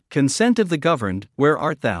Consent of the governed, where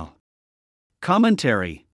art thou?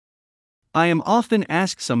 Commentary. I am often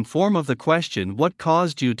asked some form of the question, what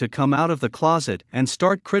caused you to come out of the closet and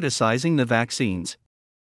start criticizing the vaccines?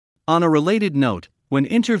 On a related note, when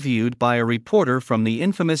interviewed by a reporter from the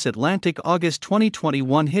infamous Atlantic August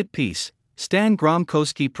 2021 hit piece, Stan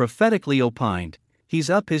Gromkowski prophetically opined, he's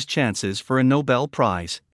up his chances for a Nobel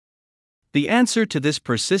Prize. The answer to this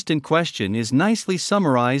persistent question is nicely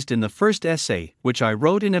summarized in the first essay, which I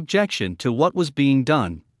wrote in objection to what was being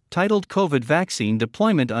done, titled COVID Vaccine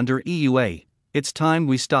Deployment under EUA. It's time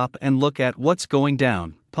we stop and look at what's going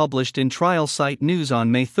down, published in Trial Site News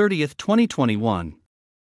on May 30, 2021.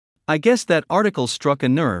 I guess that article struck a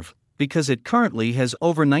nerve, because it currently has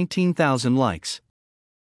over 19,000 likes.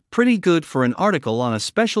 Pretty good for an article on a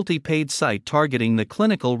specialty paid site targeting the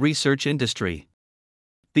clinical research industry.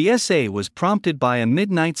 The essay was prompted by a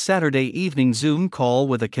midnight Saturday evening Zoom call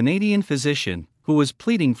with a Canadian physician, who was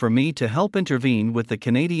pleading for me to help intervene with the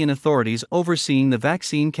Canadian authorities overseeing the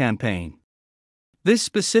vaccine campaign. This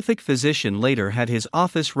specific physician later had his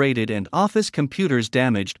office raided and office computers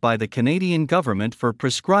damaged by the Canadian government for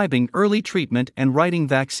prescribing early treatment and writing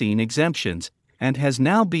vaccine exemptions, and has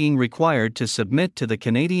now being required to submit to the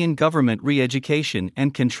Canadian Government Re-Education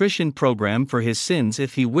and Contrition Program for his sins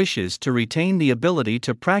if he wishes to retain the ability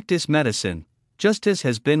to practice medicine, just as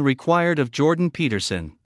has been required of Jordan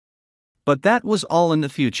Peterson. But that was all in the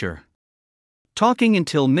future. Talking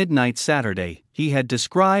until midnight Saturday, he had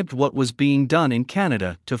described what was being done in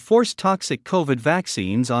Canada to force toxic COVID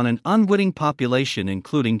vaccines on an unwitting population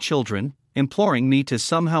including children, imploring me to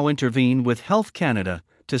somehow intervene with Health Canada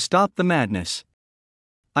to stop the madness.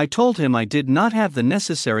 I told him I did not have the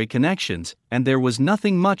necessary connections, and there was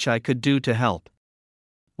nothing much I could do to help.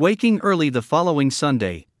 Waking early the following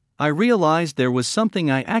Sunday, I realized there was something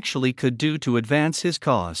I actually could do to advance his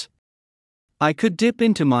cause. I could dip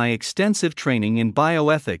into my extensive training in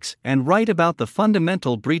bioethics and write about the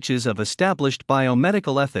fundamental breaches of established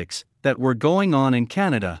biomedical ethics that were going on in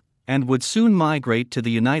Canada, and would soon migrate to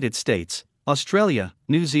the United States, Australia,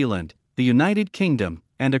 New Zealand, the United Kingdom,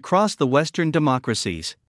 and across the Western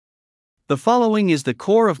democracies. The following is the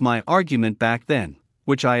core of my argument back then,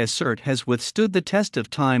 which I assert has withstood the test of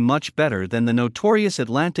time much better than the notorious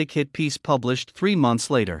Atlantic hit piece published 3 months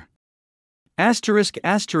later. I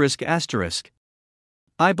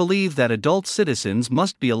believe that adult citizens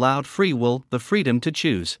must be allowed free will, the freedom to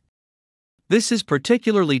choose. This is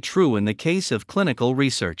particularly true in the case of clinical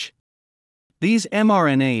research. These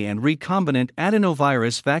mRNA and recombinant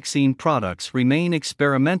adenovirus vaccine products remain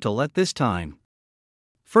experimental at this time.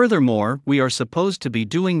 Furthermore, we are supposed to be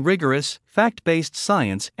doing rigorous, fact-based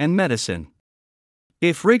science and medicine.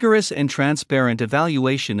 If rigorous and transparent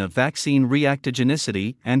evaluation of vaccine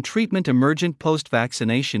reactogenicity and treatment emergent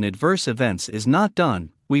post-vaccination adverse events is not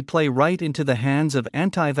done, we play right into the hands of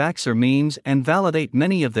anti-vaxxer memes and validate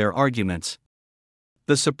many of their arguments.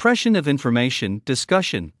 The suppression of information,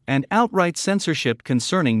 discussion, and outright censorship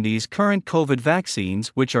concerning these current COVID vaccines,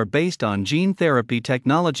 which are based on gene therapy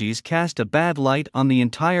technologies, cast a bad light on the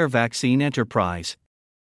entire vaccine enterprise.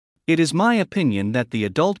 It is my opinion that the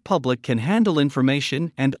adult public can handle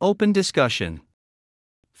information and open discussion.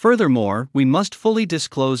 Furthermore, we must fully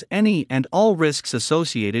disclose any and all risks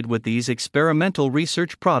associated with these experimental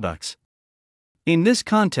research products. In this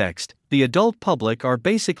context, the adult public are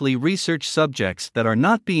basically research subjects that are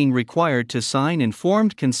not being required to sign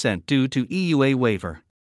informed consent due to EUA waiver.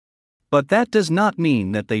 But that does not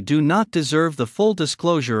mean that they do not deserve the full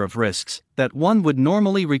disclosure of risks that one would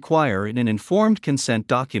normally require in an informed consent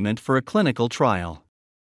document for a clinical trial.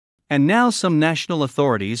 And now some national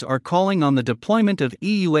authorities are calling on the deployment of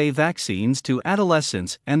EUA vaccines to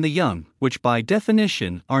adolescents and the young, which by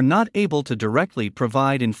definition are not able to directly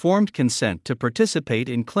provide informed consent to participate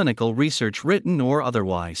in clinical research, written or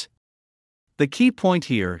otherwise. The key point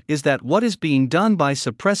here is that what is being done by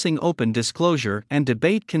suppressing open disclosure and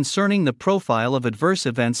debate concerning the profile of adverse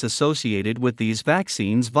events associated with these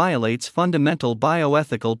vaccines violates fundamental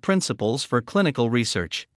bioethical principles for clinical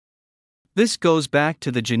research. This goes back to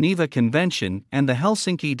the Geneva Convention and the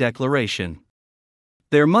Helsinki Declaration.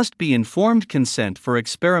 There must be informed consent for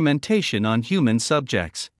experimentation on human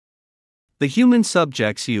subjects. The human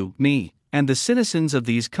subjects, you, me, and the citizens of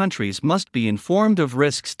these countries must be informed of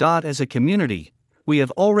risks. As a community, we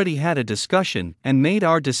have already had a discussion and made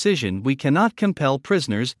our decision. We cannot compel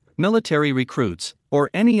prisoners, military recruits, or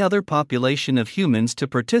any other population of humans to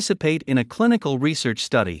participate in a clinical research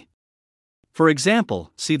study. For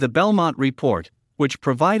example, see the Belmont Report, which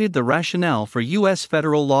provided the rationale for U.S.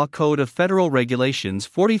 Federal Law Code of Federal Regulations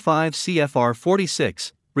 45 CFR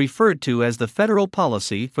 46, referred to as the Federal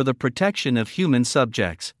Policy for the Protection of Human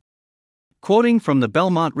Subjects. Quoting from the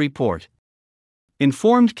Belmont Report: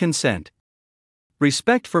 informed consent.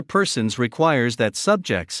 Respect for persons requires that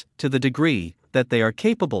subjects, to the degree that they are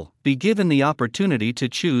capable, be given the opportunity to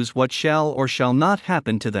choose what shall or shall not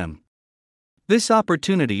happen to them. This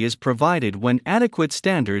opportunity is provided when adequate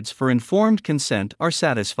standards for informed consent are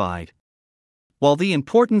satisfied. While the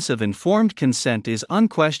importance of informed consent is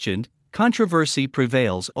unquestioned, controversy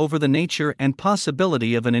prevails over the nature and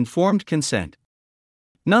possibility of an informed consent.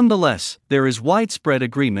 Nonetheless, there is widespread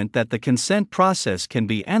agreement that the consent process can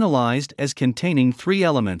be analyzed as containing three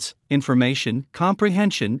elements: information,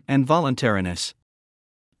 comprehension, and voluntariness.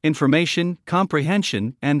 Information,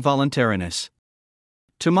 comprehension, and voluntariness.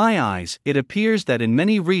 To my eyes, it appears that in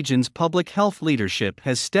many regions public health leadership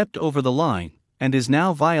has stepped over the line and is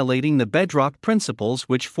now violating the bedrock principles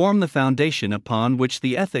which form the foundation upon which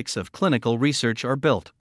the ethics of clinical research are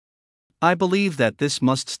built. I believe that this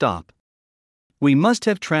must stop. We must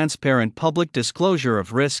have transparent public disclosure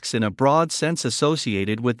of risks in a broad sense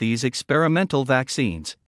associated with these experimental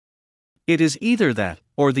vaccines. It is either that,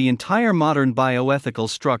 or the entire modern bioethical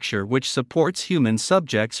structure which supports human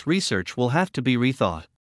subjects research will have to be rethought.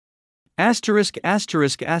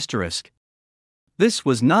 This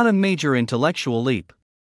was not a major intellectual leap.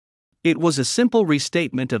 It was a simple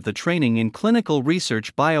restatement of the training in clinical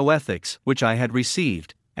research bioethics which I had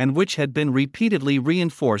received, and which had been repeatedly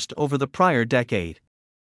reinforced over the prior decade.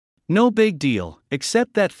 No big deal,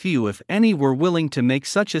 except that few, if any, were willing to make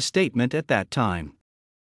such a statement at that time.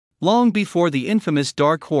 Long before the infamous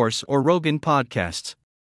Dark Horse or Rogan podcasts.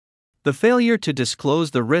 The failure to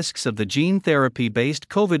disclose the risks of the gene therapy-based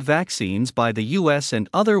COVID vaccines by the US and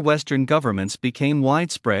other Western governments became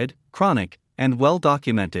widespread, chronic, and well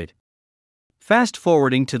documented. Fast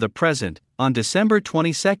forwarding to the present, on December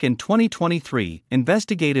 22, 2023,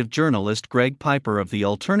 investigative journalist Greg Piper of The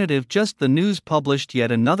Alternative Just the News published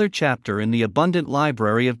yet another chapter in the abundant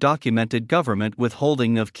library of documented government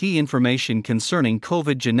withholding of key information concerning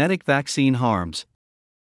COVID genetic vaccine harms.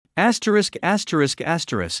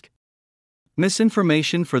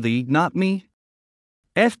 Misinformation for the not me?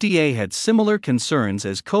 FDA had similar concerns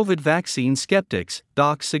as COVID vaccine skeptics,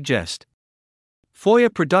 docs suggest.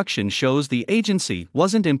 FOIA production shows the agency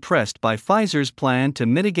wasn't impressed by Pfizer's plan to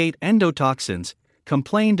mitigate endotoxins,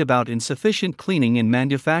 complained about insufficient cleaning in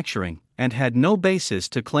manufacturing, and had no basis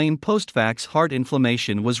to claim post-vax heart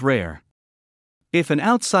inflammation was rare. If an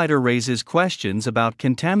outsider raises questions about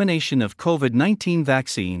contamination of COVID-19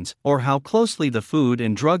 vaccines or how closely the Food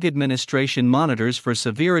and Drug Administration monitors for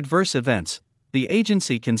severe adverse events, the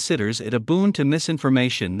agency considers it a boon to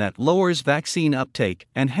misinformation that lowers vaccine uptake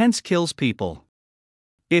and hence kills people.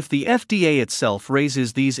 If the FDA itself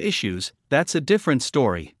raises these issues, that's a different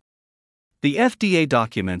story. The FDA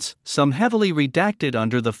documents, some heavily redacted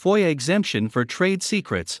under the FOIA exemption for trade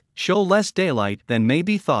secrets, show less daylight than may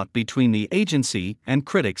be thought between the agency and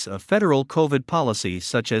critics of federal COVID policy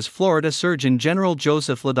such as Florida Surgeon General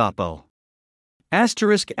Joseph Ladapo.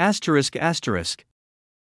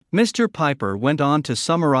 Mr. Piper went on to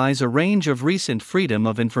summarize a range of recent Freedom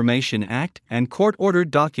of Information Act and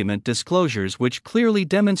court-ordered document disclosures which clearly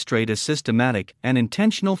demonstrate a systematic and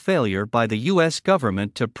intentional failure by the U.S.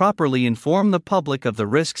 government to properly inform the public of the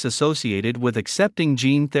risks associated with accepting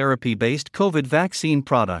gene therapy-based COVID vaccine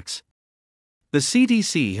products. The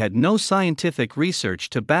CDC had no scientific research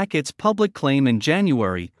to back its public claim in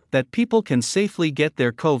January that people can safely get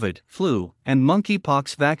their COVID, flu, and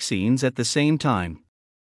monkeypox vaccines at the same time.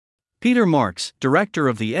 Peter Marks, director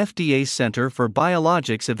of the FDA Center for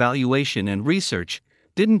Biologics Evaluation and Research,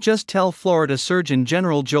 didn't just tell Florida Surgeon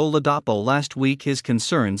General Joe Ladapo last week his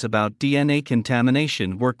concerns about DNA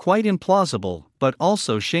contamination were quite implausible, but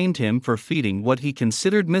also shamed him for feeding what he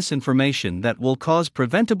considered misinformation that will cause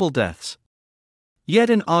preventable deaths.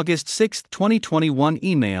 Yet an August 6, 2021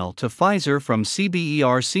 email to Pfizer from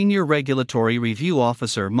CBER Senior Regulatory Review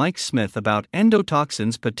Officer Mike Smith about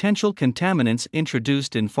endotoxins potential contaminants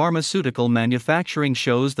introduced in pharmaceutical manufacturing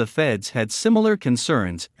shows the feds had similar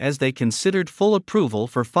concerns as they considered full approval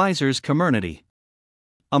for Pfizer's Comirnaty.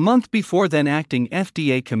 A month before then, acting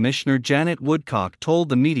FDA Commissioner Janet Woodcock told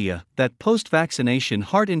the media that post-vaccination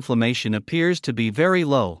heart inflammation appears to be very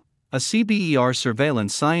low. A CBER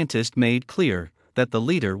surveillance scientist made clear that the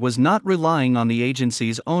leader was not relying on the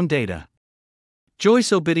agency's own data. Joyce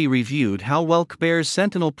Obidi reviewed how well CBER's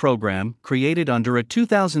Sentinel program, created under a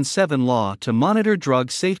 2007 law to monitor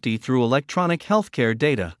drug safety through electronic healthcare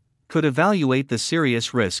data, could evaluate the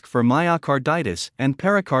serious risk for myocarditis and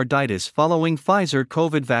pericarditis following Pfizer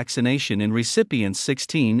COVID vaccination in recipients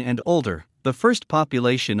 16 and older, the first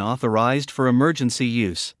population authorized for emergency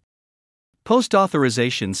use.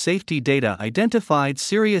 Post-authorization safety data identified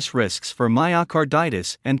serious risks for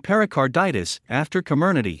myocarditis and pericarditis after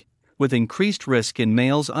Comirnaty, with increased risk in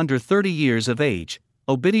males under 30 years of age,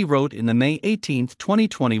 Obidi wrote in the May 18,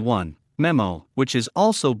 2021, memo, which is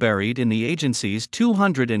also buried in the agency's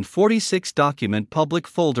 246-document public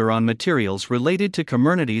folder on materials related to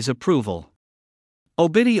Comirnaty's approval.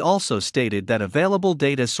 Obidi also stated that available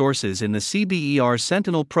data sources in the CBER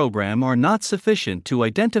Sentinel program are not sufficient to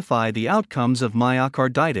identify the outcomes of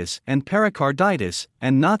myocarditis and pericarditis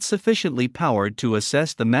and not sufficiently powered to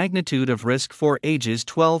assess the magnitude of risk for ages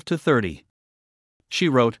 12 to 30. She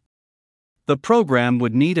wrote, "The program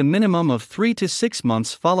would need a minimum of 3 to 6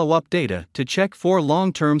 months follow-up data to check for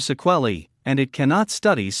long-term sequelae, and it cannot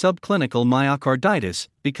study subclinical myocarditis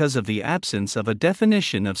because of the absence of a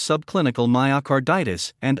definition of subclinical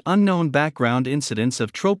myocarditis and unknown background incidence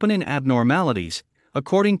of troponin abnormalities,"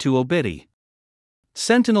 according to Obidi.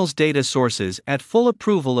 Sentinel's data sources at full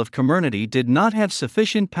approval of Comirnaty did not have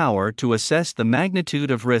sufficient power to assess the magnitude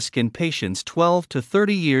of risk in patients 12 to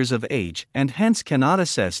 30 years of age and hence cannot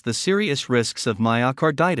assess the serious risks of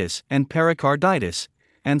myocarditis and pericarditis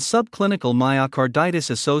and subclinical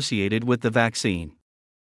myocarditis associated with the vaccine.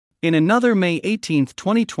 In another May 18,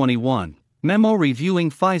 2021, memo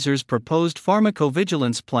reviewing Pfizer's proposed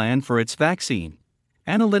pharmacovigilance plan for its vaccine,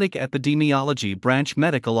 Analytic Epidemiology Branch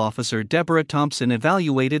Medical Officer Deborah Thompson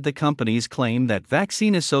evaluated the company's claim that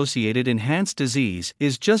vaccine-associated enhanced disease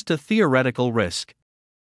is just a theoretical risk.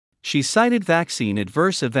 She cited Vaccine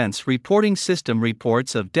Adverse Events Reporting System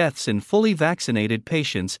reports of deaths in fully vaccinated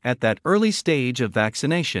patients at that early stage of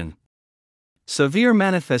vaccination. Severe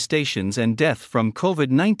manifestations and death from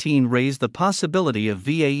COVID-19 raise the possibility of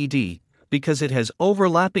VAED because it has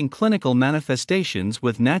overlapping clinical manifestations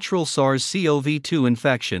with natural SARS-CoV-2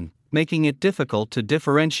 infection, making it difficult to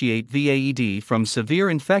differentiate VAED from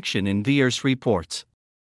severe infection in VAERS reports.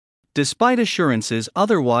 Despite assurances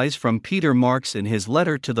otherwise from Peter Marks in his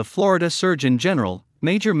letter to the Florida Surgeon General,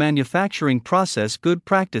 major manufacturing process good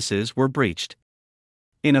practices were breached.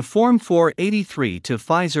 In a Form 483 to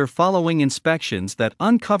Pfizer following inspections that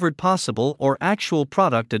uncovered possible or actual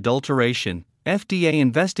product adulteration, FDA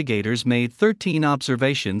investigators made 13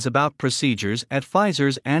 observations about procedures at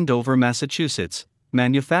Pfizer's Andover, Massachusetts,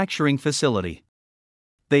 manufacturing facility.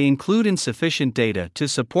 They include insufficient data to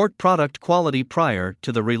support product quality prior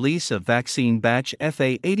to the release of vaccine batch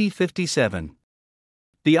FA8057.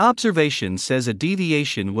 The observation says a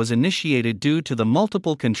deviation was initiated due to the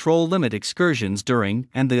multiple control limit excursions during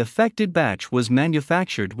and the affected batch was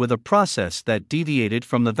manufactured with a process that deviated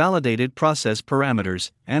from the validated process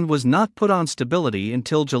parameters and was not put on stability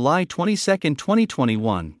until July 22,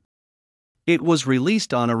 2021. It was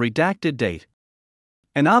released on a redacted date.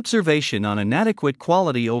 An observation on inadequate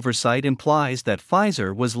quality oversight implies that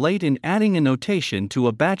Pfizer was late in adding a notation to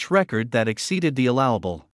a batch record that exceeded the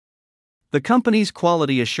allowable. The company's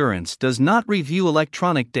quality assurance does not review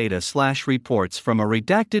electronic data/reports from a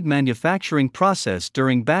redacted manufacturing process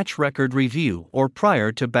during batch record review or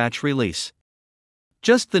prior to batch release.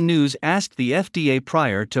 Just the News asked the FDA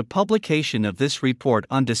prior to publication of this report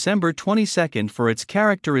on December 22 for its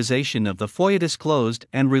characterization of the FOIA disclosed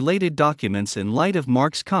and related documents in light of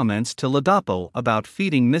Mark's comments to Ladapo about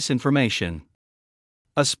feeding misinformation.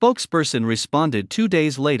 A spokesperson responded 2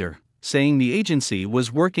 days later, saying the agency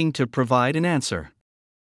was working to provide an answer.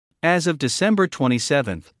 As of December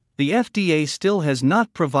 27, the FDA still has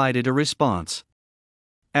not provided a response.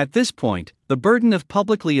 At this point, the burden of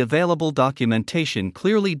publicly available documentation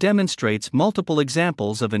clearly demonstrates multiple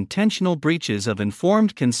examples of intentional breaches of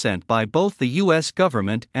informed consent by both the U.S.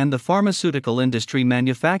 government and the pharmaceutical industry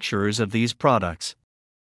manufacturers of these products.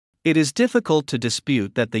 It is difficult to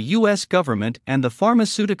dispute that the U.S. government and the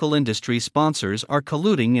pharmaceutical industry sponsors are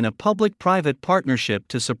colluding in a public-private partnership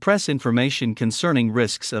to suppress information concerning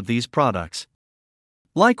risks of these products.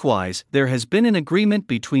 Likewise, there has been an agreement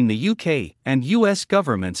between the UK and US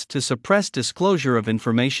governments to suppress disclosure of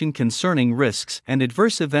information concerning risks and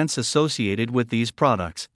adverse events associated with these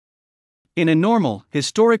products. In a normal,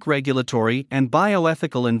 historic regulatory and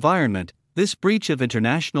bioethical environment, this breach of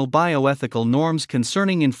international bioethical norms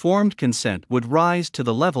concerning informed consent would rise to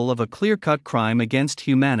the level of a clear-cut crime against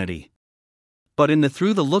humanity. But in the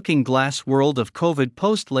through-the-looking-glass world of COVID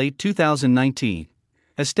post-late 2019,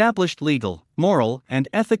 established legal, moral, and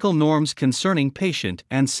ethical norms concerning patient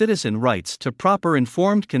and citizen rights to proper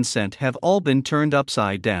informed consent have all been turned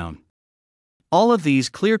upside down. All of these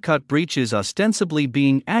clear-cut breaches ostensibly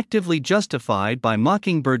being actively justified by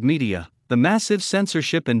Mockingbird Media, the massive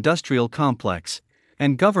censorship industrial complex,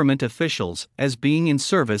 and government officials as being in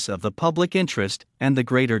service of the public interest and the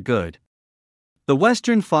greater good. The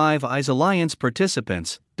Western Five Eyes Alliance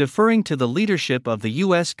participants, deferring to the leadership of the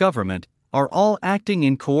U.S. government, are all acting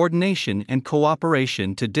in coordination and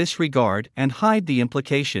cooperation to disregard and hide the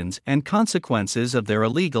implications and consequences of their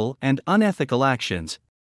illegal and unethical actions.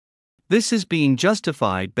 This is being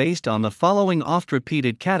justified based on the following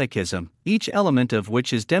oft-repeated catechism, each element of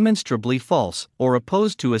which is demonstrably false or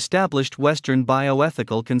opposed to established Western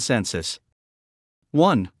bioethical consensus.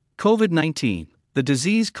 1. COVID-19, the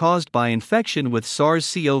disease caused by infection with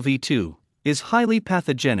SARS-CoV-2, is highly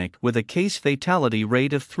pathogenic with a case fatality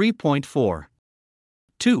rate of 3.4.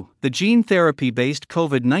 2. The gene therapy-based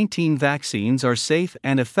COVID-19 vaccines are safe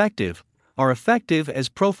and effective, are effective as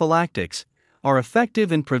prophylactics, are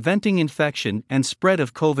effective in preventing infection and spread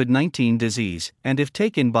of COVID-19 disease, and if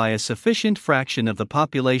taken by a sufficient fraction of the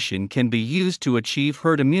population can be used to achieve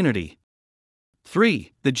herd immunity.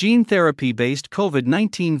 3. The gene therapy-based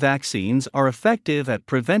COVID-19 vaccines are effective at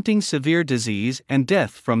preventing severe disease and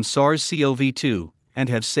death from SARS-CoV-2, and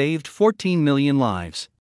have saved 14 million lives.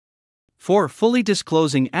 4. Fully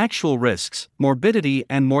disclosing actual risks, morbidity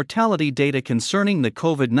and mortality data concerning the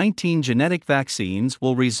COVID-19 genetic vaccines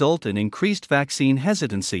will result in increased vaccine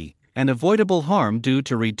hesitancy and avoidable harm due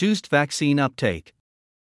to reduced vaccine uptake.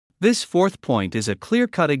 This fourth point is a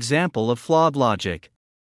clear-cut example of flawed logic.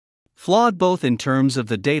 Flawed both in terms of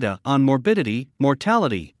the data on morbidity,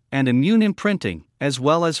 mortality, and immune imprinting, as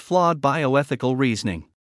well as flawed bioethical reasoning.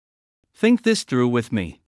 Think this through with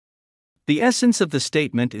me. The essence of the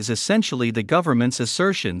statement is essentially the government's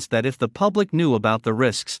assertions that if the public knew about the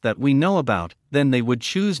risks that we know about, then they would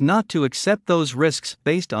choose not to accept those risks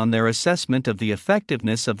based on their assessment of the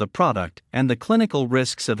effectiveness of the product and the clinical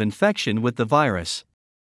risks of infection with the virus.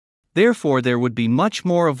 Therefore, there would be much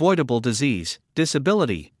more avoidable disease,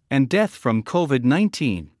 disability, and death from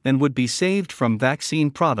COVID-19 than would be saved from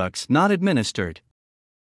vaccine products not administered.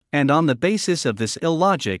 And on the basis of this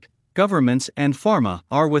illogic, governments and pharma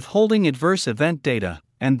are withholding adverse event data,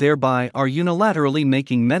 and thereby are unilaterally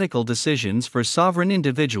making medical decisions for sovereign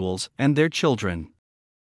individuals and their children.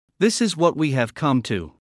 This is what we have come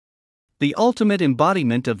to. The ultimate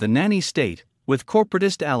embodiment of the nanny state, with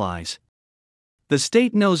corporatist allies. The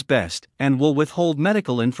state knows best and will withhold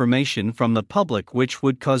medical information from the public, which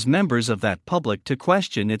would cause members of that public to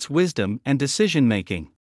question its wisdom and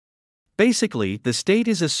decision-making. Basically, the state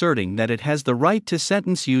is asserting that it has the right to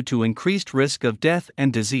sentence you to increased risk of death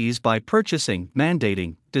and disease by purchasing,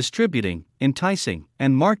 mandating, distributing, enticing,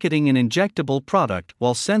 and marketing an injectable product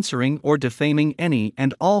while censoring or defaming any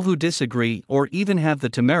and all who disagree or even have the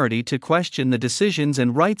temerity to question the decisions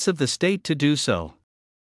and rights of the state to do so.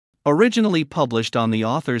 Originally published on the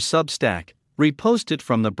author's Substack, reposted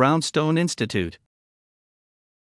from the Brownstone Institute.